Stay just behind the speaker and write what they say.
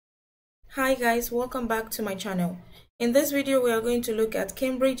Hi guys, welcome back to my channel. In this video we are going to look at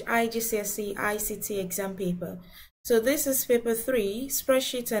Cambridge IGCSE ICT exam paper. So this is paper 3,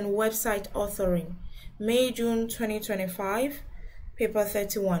 spreadsheet and website authoring, May-June 2025, paper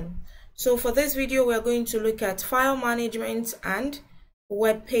 31. So for this video we are going to look at file management and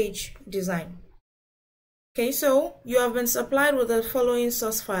web page design. Okay, so you have been supplied with the following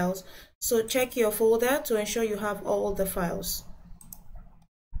source files. So check your folder to ensure you have all the files.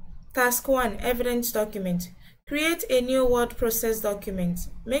 Task 1. Evidence document. Create a new word process document.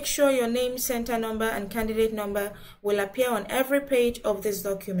 Make sure your name, center number, and candidate number will appear on every page of this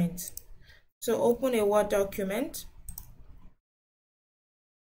document. So open a Word document.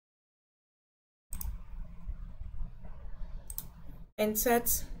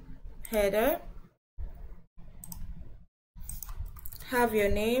 Insert header. Have your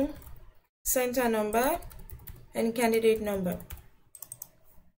name, center number, and candidate number.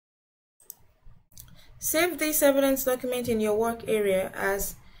 Save this evidence document in your work area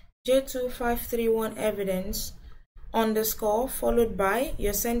as J2531 evidence _ followed by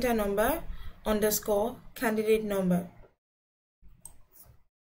your center number _ candidate number.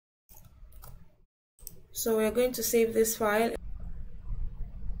 So we're going to save this file.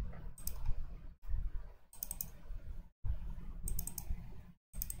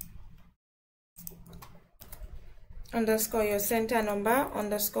 _ your center number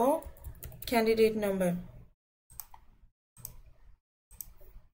 _ candidate number.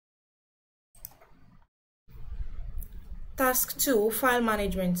 Task 2. File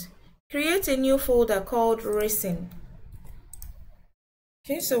management. Create a new folder called Racing.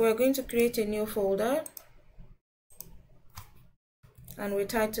 Okay, so we're going to create a new folder and we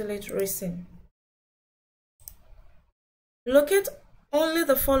title it Racing. Locate only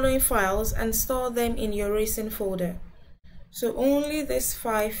the following files and store them in your Racing folder. So only these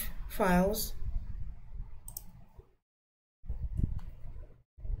 5 files.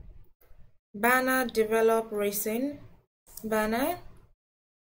 Banner develop Racing. Banner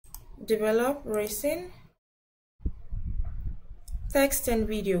develop Racing. Text and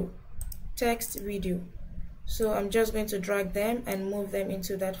video. Text video. So I'm just going to drag them and move them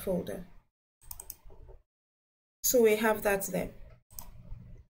into that folder. So we have that there.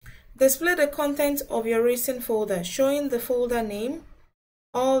 Display the content of your Racing folder, showing the folder name,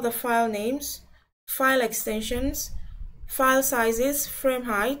 all the file names, file extensions, file sizes, frame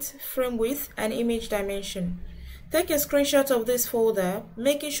height, frame width, and image dimension. Take a screenshot of this folder,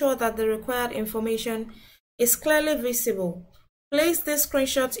 making sure that the required information is clearly visible. Place this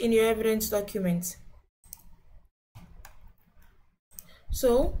screenshot in your evidence document.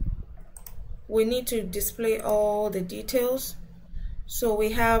 So we need to display all the details. So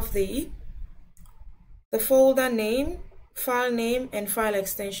we have the folder name, file name, and file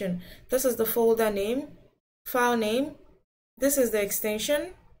extension. This is the folder name, file name. This is the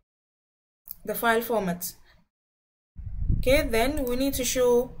extension, the file format. Okay, then we need to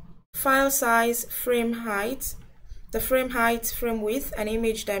show file size, frame height, the frame height, frame width, and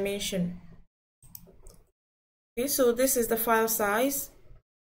image dimension. Okay, so this is the file size,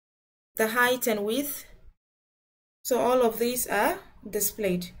 the height and width. So all of these are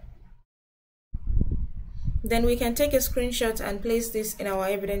displayed. Then we can take a screenshot and place this in our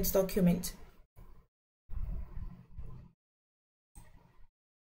evidence document.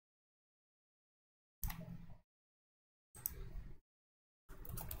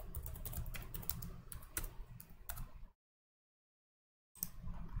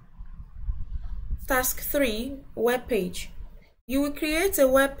 Task 3. Web page. You will create a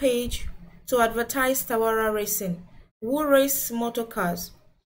web page to advertise Tawara Racing, who race motor cars.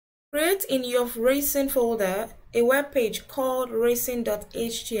 Create in your Racing folder a web page called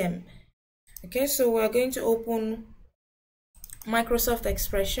racing.htm. Okay, so we're going to open Microsoft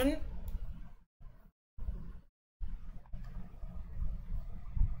Expression.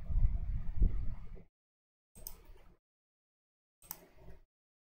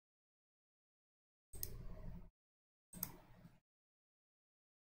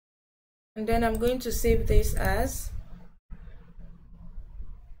 And then I'm going to save this as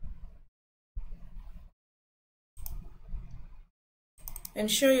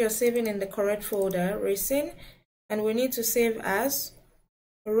ensure you're saving in the correct folder, Racing, and we need to save as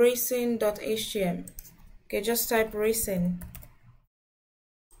racing.htm. Okay, just type Racing.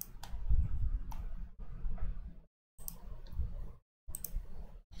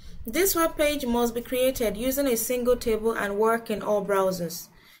 This web page must be created using a single table and work in all browsers.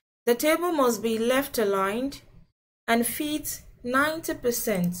 The table must be left aligned and fit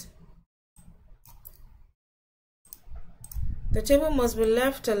 90%. The table must be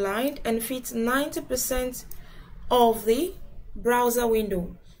left aligned and fit 90% of the browser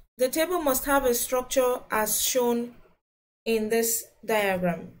window. The table must have a structure as shown in this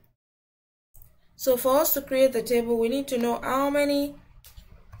diagram. So for us to create the table, we need to know how many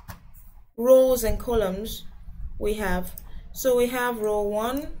rows and columns we have. So we have row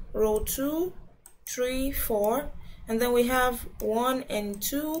 1, row 2, 3, 4, and then we have 1 and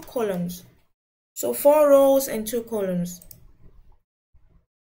 2 columns. So 4 rows and 2 columns.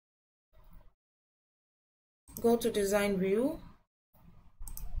 Go to Design View,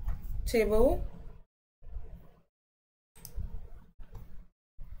 Table.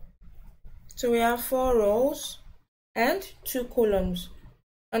 So we have 4 rows and 2 columns.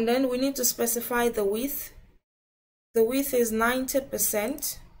 And then we need to specify the width. The width is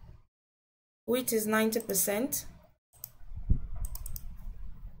 90%. Width is 90%.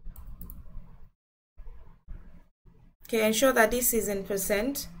 Okay, ensure that this is in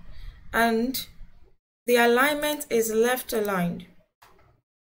percent. And the alignment is left aligned.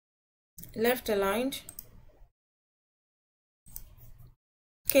 Left aligned.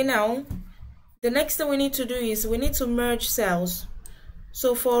 Okay, now the next thing we need to do is we need to merge cells.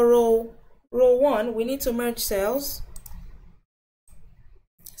 So for row 1, we need to merge cells.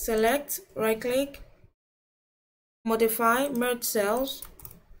 Select, right click, modify, merge cells.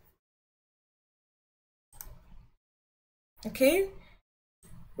 Okay.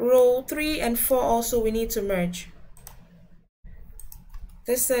 Row 3 and 4 also we need to merge.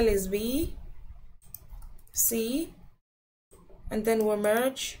 This cell is B, C, and then we'll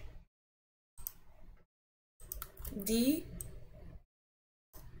merge D,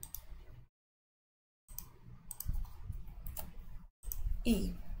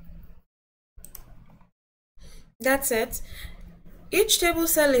 E. That's it. Each table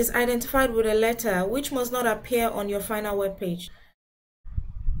cell is identified with a letter which must not appear on your final web page.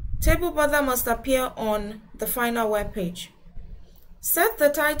 Table border must appear on the final web page. Set the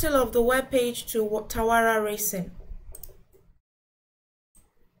title of the web page to Tawara Racing.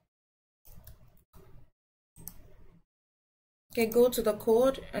 Okay, go to the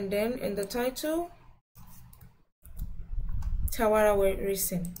code and then in the title, Tawara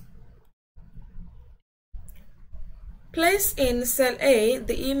Racing. Place in cell A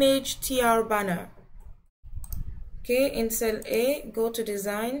the image TR banner. Okay, in cell A, go to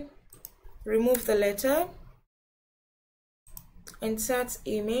Design, remove the letter, insert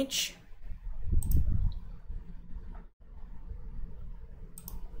image,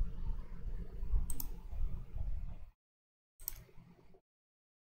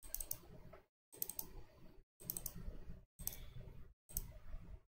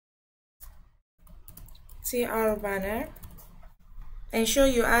 TR banner. Ensure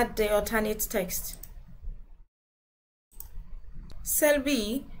you add the alternate text. Cell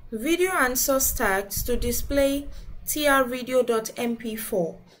B, video and source tags to display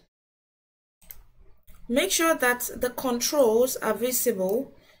trvideo.mp4. Make sure that the controls are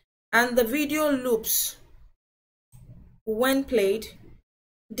visible and the video loops when played.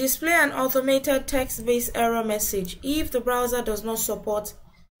 Display an automated text-based error message if the browser does not support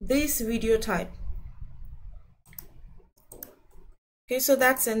this video type. Okay, so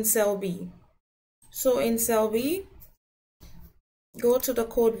that's in cell B. So in cell B, go to the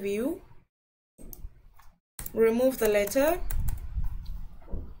code view, remove the letter.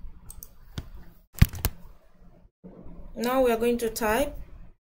 Now we are going to type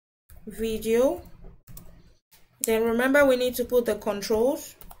video. Then remember we need to put the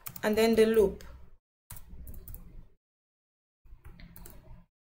controls and then the loop.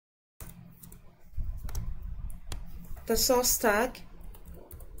 The source tag.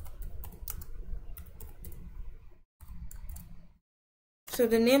 So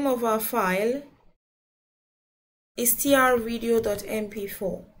the name of our file is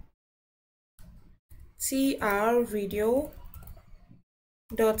trvideo.mp4.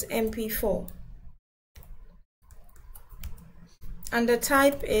 trvideo.mp4. And the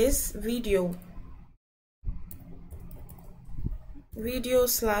type is video.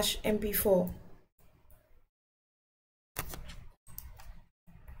 Video/mp4.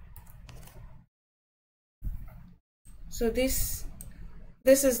 So this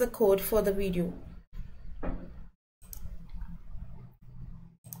is the code for the video.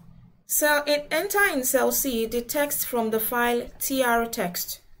 Enter in cell C the text from the file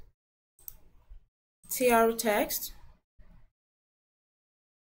trtext. trtext.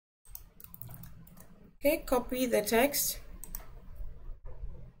 Okay, copy the text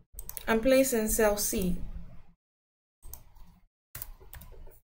and place in cell C.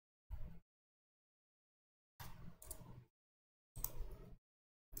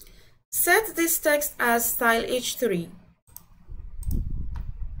 Set this text as style H3.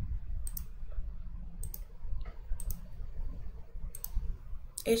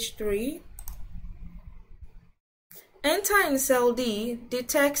 H3. Enter in cell D the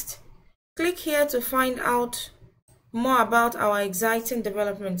text. Click here to find out more about our exciting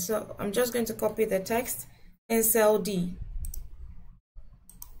development. So I'm just going to copy the text in cell D.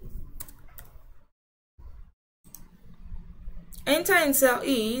 Enter in cell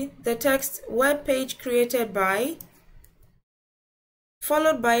E the text web page created by,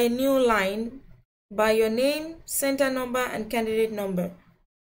 followed by a new line by your name, center number, and candidate number.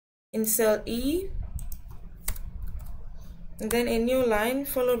 In cell E, and then a new line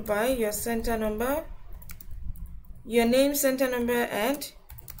followed by your center number, your name, center number, and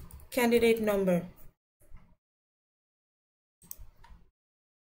candidate number.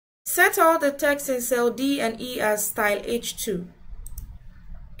 Set all the text in cell D and E as style H2.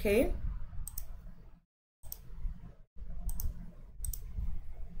 Okay.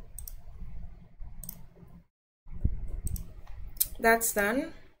 That's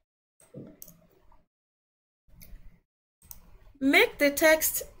done. Make the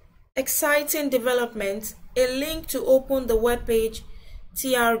text exciting development a link to open the web page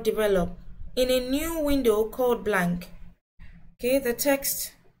TR develop in a new window called blank. Okay, the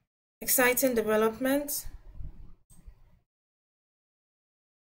text exciting development.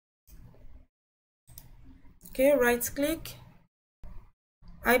 Okay, right click,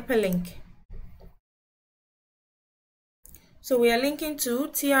 hyperlink. So we are linking to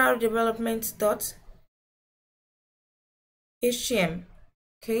trdevelopment.htm.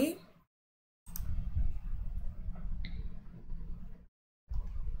 Okay.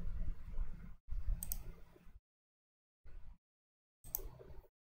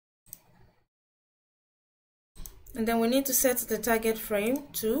 And then we need to set the target frame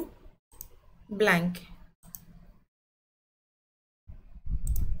to blank.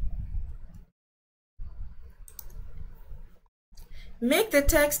 Make the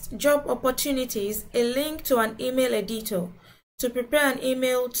text job opportunities a link to an email editor to prepare an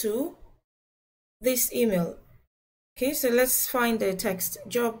email to this email. Okay, so let's find the text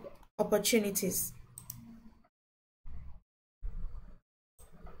job opportunities.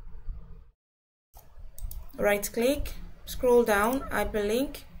 Right click, scroll down,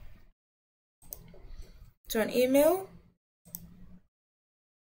 hyperlink to an email.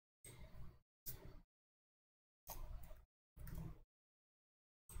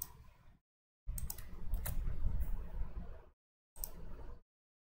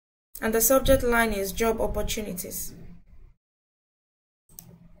 And the subject line is job opportunities.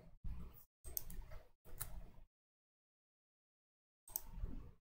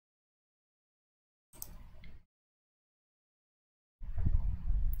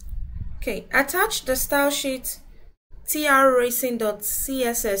 Okay, attach the style sheet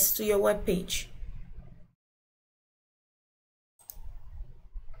trracing.css to your web page.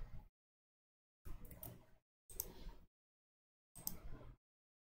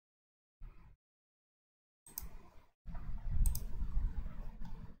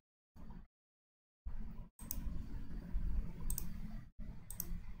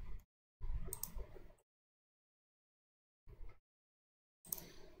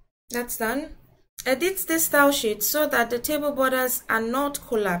 That's done. Edit this style sheet so that the table borders are not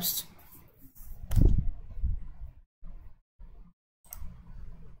collapsed.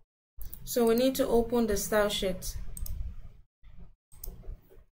 So we need to open the style sheet.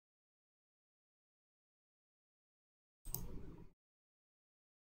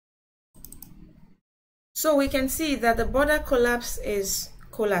 So we can see that the border collapse is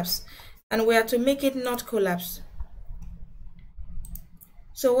collapsed, and we are to make it not collapse.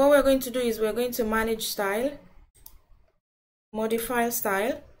 So what we're going to do is we're going to manage style, modify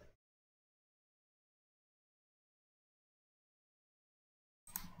style,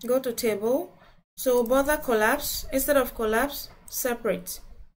 go to table. So border collapse, instead of collapse, separate.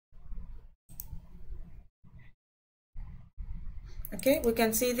 Okay, we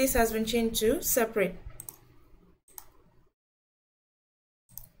can see this has been changed to separate.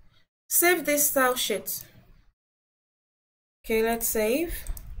 Save this style sheet. Okay, let's save.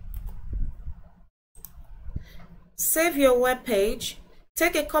 Save your web page.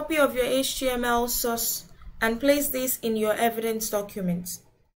 Take a copy of your HTML source and place this in your evidence document.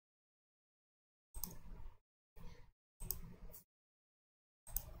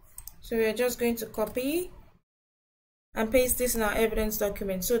 So we are just going to copy and paste this in our evidence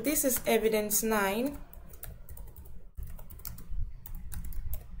document. So this is evidence 9.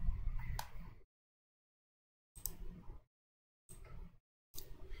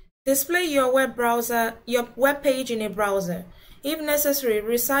 Display your web page in a browser. If necessary,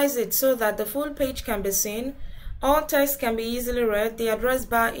 resize it so that the full page can be seen. All text can be easily read. The address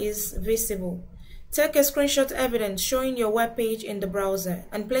bar is visible. Take a screenshot evidence showing your web page in the browser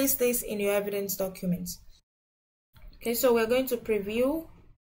and place this in your evidence document. Okay, so we're going to preview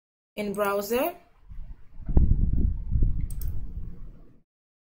in browser.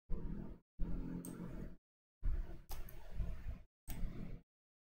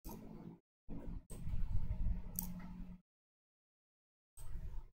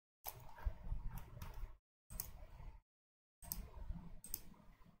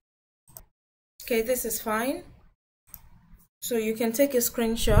 Okay, this is fine. So you can take a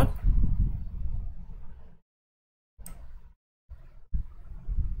screenshot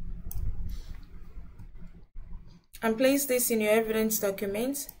and place this in your evidence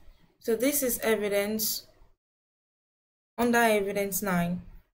document. So this is evidence under evidence 9.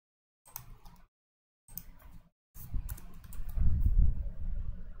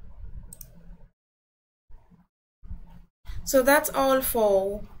 So that's all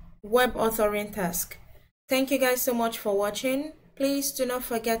for web authoring task. Thank you guys so much for watching. Please do not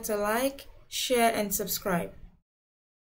forget to like, share and subscribe.